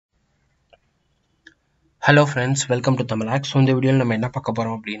Hello friends, welcome to Tamilak. So in the video நம்ம என்ன பார்க்க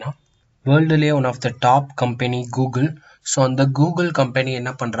போறோம் அப்படின்னா வேர்ல்டுலயே one of the top company Google. So அந்த Google கம்பெனி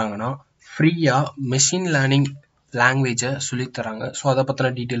என்ன பண்றாங்கன்னா ஃப்ரீயா மெஷின் லேர்னிங் லாங்குவேஜை சொல்லித் தராங்க. ஸோ அதை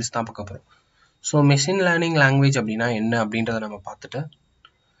பத்தின டீட்டெயில்ஸ் தான் பார்க்க போறோம். ஸோ மெஷின் லேர்னிங் லாங்குவேஜ் அப்படின்னா என்ன அப்படின்றத நம்ம பார்த்துட்டு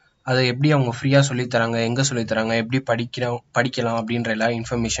அதை எப்படி அவங்க ஃப்ரீயா சொல்லித் தராங்க, எங்க சொல்லித் தராங்க, எப்படி படிக்கலாம் அப்படின்ற எல்லா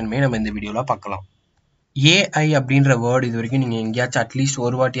இன்ஃபர்மேஷனுமே நம்ம இந்த வீடியோல பார்க்கலாம். ஏஐ அப்படின்ற வேர்டு இது வரைக்கும் நீங்க எங்கேயாச்சும் அட்லீஸ்ட்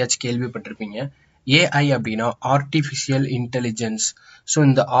ஒரு வாட்டியாச்சும் கேள்விப்பட்டிருப்பீங்க. ஏஐ அப்படின்னா ஆர்டிஃபிஷியல் இன்டெலிஜென்ஸ். ஸோ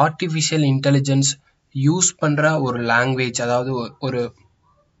இந்த ஆர்டிஃபிஷியல் இன்டெலிஜென்ஸ் யூஸ் பண்ற ஒரு லாங்குவேஜ், அதாவது ஒரு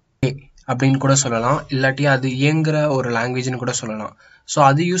அப்படின்னு கூட சொல்லலாம், இல்லாட்டி அது இயங்குற ஒரு லாங்குவேஜ்னு கூட சொல்லலாம். ஸோ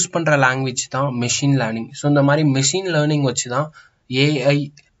அது யூஸ் பண்ற லாங்குவேஜ் தான் மெஷின் லேர்னிங். ஸோ இந்த மாதிரி மெஷின் லேர்னிங் வச்சு தான் ஏஐ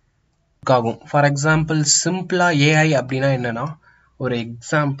ஆகும். ஃபார் எக்ஸாம்பிள் சிம்பிளா ஏஐ அப்படின்னா என்னன்னா, ஒரு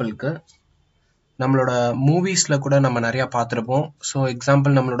எக்ஸாம்பிளுக்கு நம்மளோட மூவிஸ்ல கூட நம்ம நிறைய பார்த்துருப்போம். ஸோ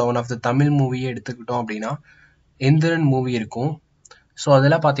எக்ஸாம்பிள் நம்மளோட ஒன் ஆஃப் த தமிழ் மூவியே எடுத்துக்கிட்டோம் அப்படின்னா எந்திரன் மூவி இருக்கும். ஸோ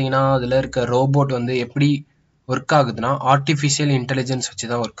அதில் பார்த்தீங்கன்னா அதில் இருக்க ரோபோட் வந்து எப்படி ஒர்க் ஆகுதுன்னா ஆர்டிஃபிஷியல் இன்டெலிஜென்ஸ் வச்சு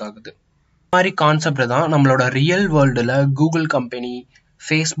தான் ஒர்க் ஆகுது. இந்த மாதிரி கான்செப்ட் தான் நம்மளோட ரியல் வேர்ல்டில் கூகுள் கம்பெனி,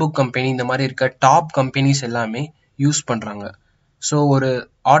 ஃபேஸ்புக் கம்பெனி, இந்த மாதிரி இருக்க டாப் கம்பெனிஸ் எல்லாமே யூஸ் பண்ணுறாங்க. ஸோ ஒரு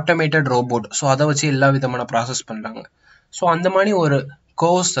ஆட்டோமேட்டட் ரோபோட், ஸோ அதை வச்சு எல்லா விதமான ப்ராசஸ் பண்ணுறாங்க. ஸோ அந்த மாதிரி ஒரு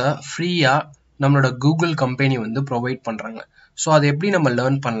கோர்ஸை ஃப்ரீயாக நம்மளோட கூகுள் கம்பெனி வந்து ப்ரொவைட் பண்ணுறாங்க. ஸோ அதை எப்படி நம்ம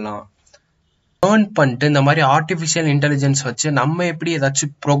லேர்ன் பண்ணலாம், லேர்ன் பண்ணிட்டு இந்த மாதிரி ஆர்டிஃபிஷியல் இன்டெலிஜென்ஸ் வச்சு நம்ம எப்படி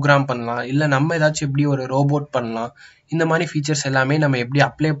ஏதாச்சும் ப்ரோக்ராம் பண்ணலாம், இல்லை நம்ம ஏதாச்சும் எப்படி ஒரு ரோபோட் பண்ணலாம், இந்த மாதிரி ஃபீச்சர்ஸ் எல்லாமே நம்ம எப்படி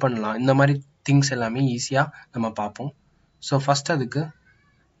அப்ளை பண்ணலாம், இந்த மாதிரி திங்ஸ் எல்லாமே ஈஸியாக நம்ம பார்ப்போம். ஸோ ஃபர்ஸ்ட் அதுக்கு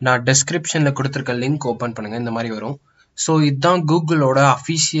நான் டிஸ்கிரிப்ஷனில் கொடுத்துருக்க லிங்க் ஓப்பன் பண்ணுங்கள், இந்த மாதிரி வரும். ஸோ இதுதான் கூகுளோட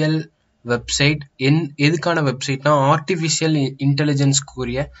official website. எதுக்கான வெப்சைட்னா artificial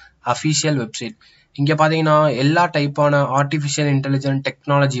இன்டெலிஜென்ஸ்க்குரிய official website. இங்கே பார்த்தீங்கன்னா எல்லா டைப்பான ஆர்டிஃபிஷியல் இன்டெலிஜென்ட்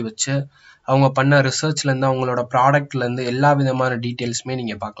டெக்னாலஜி வச்சு அவங்க பண்ண ரிசர்ச்லேருந்து அவங்களோட ப்ராடக்ட்லேருந்து எல்லா விதமான டீட்டெயில்ஸுமே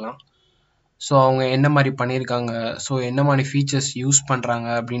நீங்கள் பார்க்கலாம். ஸோ அவங்க என்ன மாதிரி பண்ணியிருக்காங்க, ஸோ என்ன மாதிரி ஃபீச்சர்ஸ் யூஸ் பண்ணுறாங்க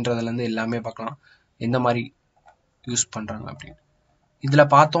அப்படின்றதுலேருந்து எல்லாமே பார்க்கலாம், எந்த மாதிரி யூஸ் பண்ணுறாங்க அப்படின்னு.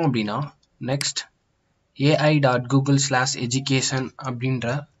 இதில் பார்த்தோம் அப்படின்னா நெக்ஸ்ட் ai.google/education அப்படின்ற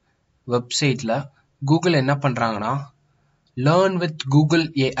வெப்சைட்டில் கூகுள் என்ன பண்ணுறாங்கன்னா லேர்ன் வித் கூகுள்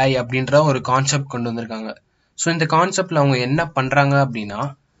ஏஐ அப்படின்ற ஒரு கான்செப்ட் கொண்டு வந்திருக்காங்க. ஸோ இந்த கான்செப்டில் அவங்க என்ன பண்ணுறாங்க அப்படின்னா,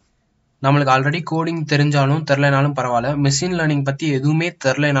 நம்மளுக்கு ஆல்ரெடி கோடிங் தெரிஞ்சாலும் தெரிலனாலும் பரவாயில்ல, மெஷின் லேர்னிங் பற்றி எதுவுமே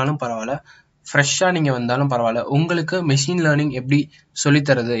தெரிலனாலும் பரவாயில்ல, ஃப்ரெஷ்ஷாக நீங்கள் வந்தாலும் பரவாயில்ல, உங்களுக்கு மெஷின் லேர்னிங் எப்படி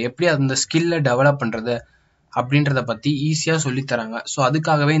சொல்லித்தரது, எப்படி அந்த ஸ்கில்லை டெவலப் பண்ணுறது அப்படின்றத பற்றி ஈஸியாக சொல்லித்தராங்க. ஸோ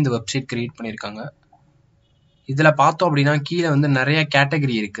அதுக்காகவே இந்த வெப்சைட் கிரியேட் பண்ணியிருக்காங்க. இதில் பார்த்தோம் அப்படின்னா கீழே வந்து நிறைய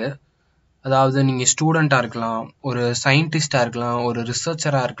கேட்டகரி இருக்குது. அதாவது நீங்கள் ஸ்டூடெண்ட்டாக இருக்கலாம், ஒரு சயின்டிஸ்டாக இருக்கலாம், ஒரு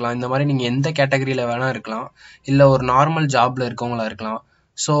ரிசர்ச்சராக இருக்கலாம், இந்த மாதிரி நீங்கள் எந்த கேட்டகரியில் வேணால் இருக்கலாம், இல்லை ஒரு நார்மல் ஜாபில் இருக்கவங்களா இருக்கலாம்.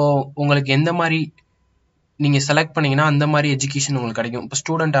 ஸோ உங்களுக்கு எந்த மாதிரி நீங்கள் செலக்ட் பண்ணிங்கன்னா அந்த மாதிரி எஜுகேஷன் உங்களுக்கு கிடைக்கும். இப்போ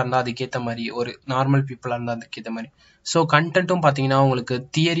ஸ்டூடெண்ட்டாக இருந்தால் அதுக்கேற்ற மாதிரி, ஒரு நார்மல் பீப்புளாக இருந்தால் அதுக்கேற்ற மாதிரி. ஸோ கண்டென்ட்டும் பார்த்தீங்கன்னா உங்களுக்கு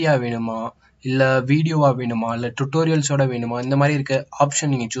தியரியாக வேணுமா, இல்லை வீடியோவாக வேணுமா, இல்லை டுட்டோரியல்ஸோட வேணுமா, இந்த மாதிரி இருக்க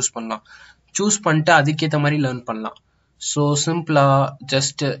ஆப்ஷன் நீங்கள் சூஸ் பண்ணலாம். சூஸ் பண்ணிட்டு அதுக்கேற்ற மாதிரி லேர்ன் பண்ணலாம். ஸோ சிம்பிளாக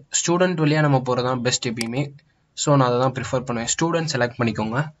ஜஸ்ட் ஸ்டூடெண்ட் வழியாக நம்ம போகிறது தான் பெஸ்ட் எப்பயுமே. ஸோ நான் அதை தான் ப்ரிஃபர் பண்ணுவேன். ஸ்டூடெண்ட் செலக்ட்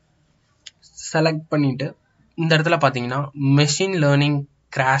பண்ணிக்கோங்க. செலக்ட் பண்ணிவிட்டு இந்த இடத்துல பார்த்தீங்கன்னா machine learning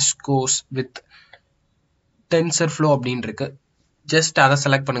crash course with TensorFlow அப்படின்னு இருக்கு. ஜஸ்ட் அதை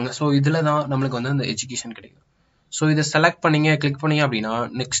செலக்ட் பண்ணுங்கள். ஸோ இதில் தான் நம்மளுக்கு வந்து அந்த எஜுகேஷன் கிடைக்கும். ஸோ இதை செலக்ட் பண்ணிங்க, கிளிக் பண்ணிங்க அப்படின்னா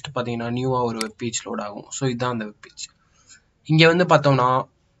நெக்ஸ்ட் பார்த்தீங்கன்னா நியூவாக ஒரு வெப் பேஜ் லோட் ஆகும். ஸோ இதுதான் அந்த வெப் பேஜ். இங்கே வந்து பார்த்தோம்னா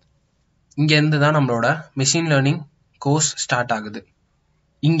இங்கேருந்து தான் நம்மளோட மெஷின் லேர்னிங் கோர்ஸ் ஸ்டார்ட் ஆகுது.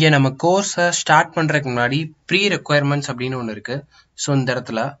 இங்கே நம்ம கோர்ஸை ஸ்டார்ட் பண்ணுறதுக்கு முன்னாடி ப்ரீ ரெக்குயர்மெண்ட்ஸ் அப்படின்னு ஒன்று இருக்குது. ஸோ இந்த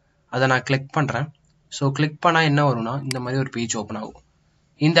இடத்துல அதை நான் கிளிக் பண்ணுறேன். ஸோ கிளிக் பண்ணால் என்ன வரும்னா இந்த மாதிரி ஒரு பேஜ் ஓப்பன் ஆகும்.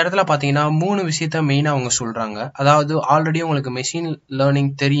 இந்த இடத்துல பார்த்தீங்கன்னா 3 விஷயத்த மெயினாக அவங்க சொல்கிறாங்க. அதாவது ஆல்ரெடி உங்களுக்கு மெஷின்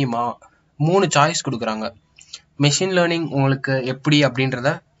லேர்னிங் தெரியுமா, 3 சாய்ஸ் கொடுக்குறாங்க. மெஷின் லேர்னிங் உங்களுக்கு எப்படி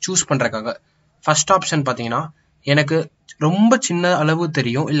அப்படின்றத சூஸ் பண்ணுறதுக்காக ஃபர்ஸ்ட் ஆப்ஷன் பார்த்தீங்கன்னா எனக்கு ரொம்ப சின்ன அளவு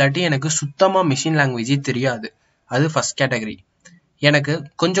தெரியும், இல்லாட்டி எனக்கு சுத்தமாக மெஷின் லாங்குவேஜே தெரியாது, அது ஃபர்ஸ்ட் கேட்டகரி. எனக்கு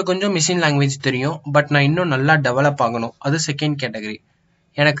கொஞ்சம் மெஷின் லாங்குவேஜ் தெரியும், பட் நான் இன்னும் நல்லா டெவலப் ஆகணும், அது செகண்ட் கேட்டகரி.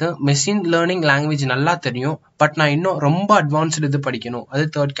 எனக்கு மெஷின் லேர்னிங் லாங்குவேஜ் நல்லா தெரியும், பட் நான் இன்னும் ரொம்ப அட்வான்ஸ்டு இது படிக்கணும், அது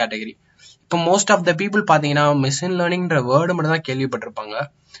தேர்ட் கேட்டகரி. இப்போ மோஸ்ட் ஆஃப் த பீப்புள் பார்த்தீங்கன்னா மெஷின் லேர்னிங்ன்ற வேர்டு மட்டும் தான் கேள்விப்பட்டிருப்பாங்க.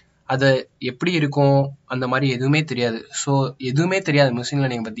 அது எப்படி இருக்கும் அந்த மாதிரி எதுவுமே தெரியாது. ஸோ எதுவுமே தெரியாது மெஷின்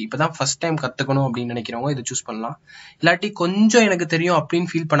லேர்னிங் பற்றி, இப்போ தான் ஃபர்ஸ்ட் டைம் கற்றுக்கணும் அப்படின்னு நினைக்கிறவங்க இதை சூஸ் பண்ணலாம். இல்லாட்டி கொஞ்சம் எனக்கு தெரியும் அப்படின்னு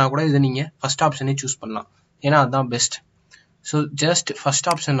ஃபீல் பண்ணால் கூட இதை நீங்கள் ஃபர்ஸ்ட் ஆப்ஷனே சூஸ் பண்ணலாம், ஏன்னா அதுதான் best. So just first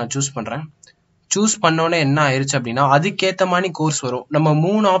option நான் சூஸ் பண்ணுறேன். சூஸ் பண்ணோன்னே என்ன ஆயிடுச்சு அப்படின்னா அதுக்கேற்ற மாதிரி கோர்ஸ் வரும். நம்ம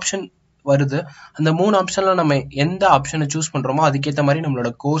 3 ஆப்ஷன் வருது, அந்த 3 ஆப்ஷனில் நம்ம எந்த ஆப்ஷனை சூஸ் பண்ணுறோமோ அதுக்கேற்ற மாதிரி நம்மளோட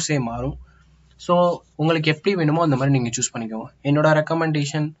கோர்ஸே மாறும். ஸோ உங்களுக்கு எப்படி வேணுமோ அந்த மாதிரி நீங்கள் சூஸ் பண்ணிக்கோங்க. என்னோட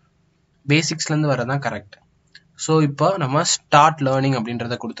ரெக்கமெண்டேஷன் பேசிக்ஸ்லேருந்து வரதான் கரெக்ட். ஸோ இப்போ நம்ம ஸ்டார்ட் லேர்னிங்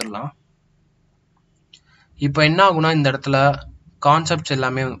அப்படின்றத கொடுத்துடலாம். இப்போ என்ன ஆகுனா இந்த இடத்துல கான்செப்ட்ஸ்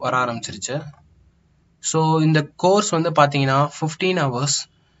எல்லாமே வர ஆரம்பிச்சிருச்சு. ஸோ இந்த கோர்ஸ் வந்து பார்த்தீங்கன்னா 15 hours,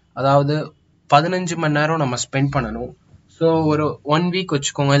 அதாவது 15 மணி நேரம் நம்ம ஸ்பெண்ட் பண்ணணும். ஸோ ஒரு 1 week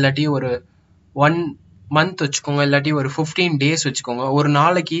வச்சுக்கோங்க, இல்லாட்டி ஒரு 1 month வச்சுக்கோங்க, இல்லாட்டி ஒரு 15 days வச்சுக்கோங்க. ஒரு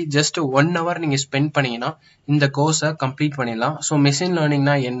நாளைக்கு ஜஸ்ட் 1 hour நீங்கள் ஸ்பெண்ட் பண்ணீங்கன்னா இந்த கோர்ஸை கம்ப்ளீட் பண்ணிடலாம். ஸோ மெஷின்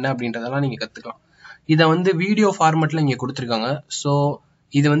லேர்னிங்னா என்ன அப்படின்றதெல்லாம் நீங்கள் கற்றுக்கலாம். இதை வந்து வீடியோ ஃபார்மெட்டில் இங்கே கொடுத்துருக்காங்க. ஸோ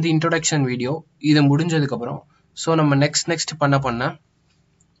இது வந்து இன்ட்ரோடக்ஷன் வீடியோ. இது முடிஞ்சதுக்கப்புறம் ஸோ நம்ம நெக்ஸ்ட் பண்ண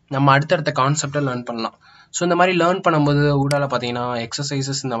நம்ம அடுத்தடுத்த கான்செப்டை லேர்ன் பண்ணலாம். ஸோ இந்த மாதிரி லேர்ன் பண்ணும்போது ஊடால பார்த்தீங்கன்னா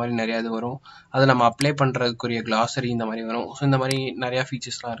எக்ஸசைசஸ் இந்த மாதிரி நிறையா இது வரும். அதை நம்ம அப்ளை பண்ணுறதுக்குரிய கிளாசரி இந்த மாதிரி வரும். ஸோ இந்த மாதிரி நிறையா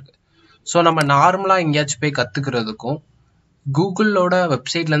ஃபீச்சர்ஸ்லாம் இருக்குது. ஸோ நம்ம நார்மலாக எங்கேயாச்சும் போய் கற்றுக்கிறதுக்கும் கூகுளோட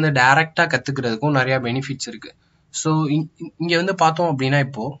வெப்சைட்லேருந்து டைரெக்டாக கற்றுக்கிறதுக்கும் நிறையா பெனிஃபிட்ஸ் இருக்குது. ஸோ இங்கே வந்து பார்த்தோம் அப்படின்னா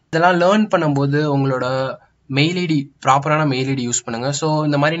இப்போது இதெல்லாம் லேர்ன் பண்ணும்போது உங்களோட மெயில் ஐடி, ப்ராப்பரான மெயில் ஐடி யூஸ் பண்ணுங்கள். ஸோ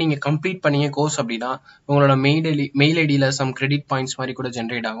இந்த மாதிரி நீங்கள் கம்ப்ளீட் பண்ணீங்க கோர்ஸ் அப்படின்னா உங்களோட மெயில் ஐடியில் சம் கிரெடிட் பாயிண்ட்ஸ் மாதிரி கூட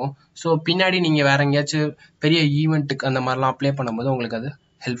ஜென்ரேட் ஆகும். ஸோ பின்னாடி நீங்கள் வேற எங்கேயாச்சும் பெரிய ஈவெண்ட்டுக்கு அந்த மாதிரிலாம் அப்ளை பண்ணும்போது உங்களுக்கு அது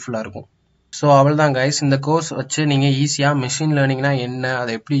ஹெல்ப்ஃபுல்லாக இருக்கும். ஸோ அவ்வளோதான் கைஸ், இந்த கோர்ஸ் வச்சு நீங்கள் ஈஸியாக மெஷின் லேர்னிங்னா என்ன,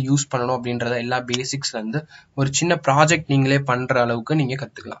 அதை எப்படி யூஸ் பண்ணணும் அப்படின்றத எல்லா பேசிக்ஸ்லேருந்து ஒரு சின்ன ப்ராஜெக்ட் நீங்களே பண்ணுற அளவுக்கு நீங்கள்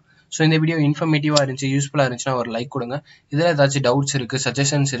கற்றுக்கலாம். ஸோ இந்த வீடியோ இன்ஃபர்மேட்டிவாக இருந்துச்சு, யூஸ்ஃபுல்லாக இருந்துச்சுன்னா ஒரு லைக் கொடுங்க. இதில் ஏதாச்சும் டவுட்ஸ் இருக்குது,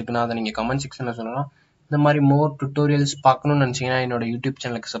 சஜஷன்ஸ் இருக்குன்னா அதை நீங்கள் கமெண்ட் செக்ஷனில் சொல்லலாம். இந்த மாதிரி மோர் டுட்டோரியல்ஸ் பார்க்கணும்னு நினச்சிங்கன்னா என்னோட யூடியூப்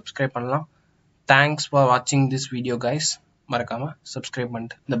சேனலுக்கு சப்ஸ்கிரைப் பண்ணலாம். தேங்க்ஸ் ஃபார் வாட்சிங் திஸ் வீடியோ கைஸ். மறக்காமல் சப்ஸ்கிரைப்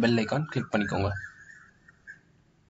பண்ணிட்டு இந்த பெல் ஐக்கான் கிளிக் பண்ணிக்கோங்க.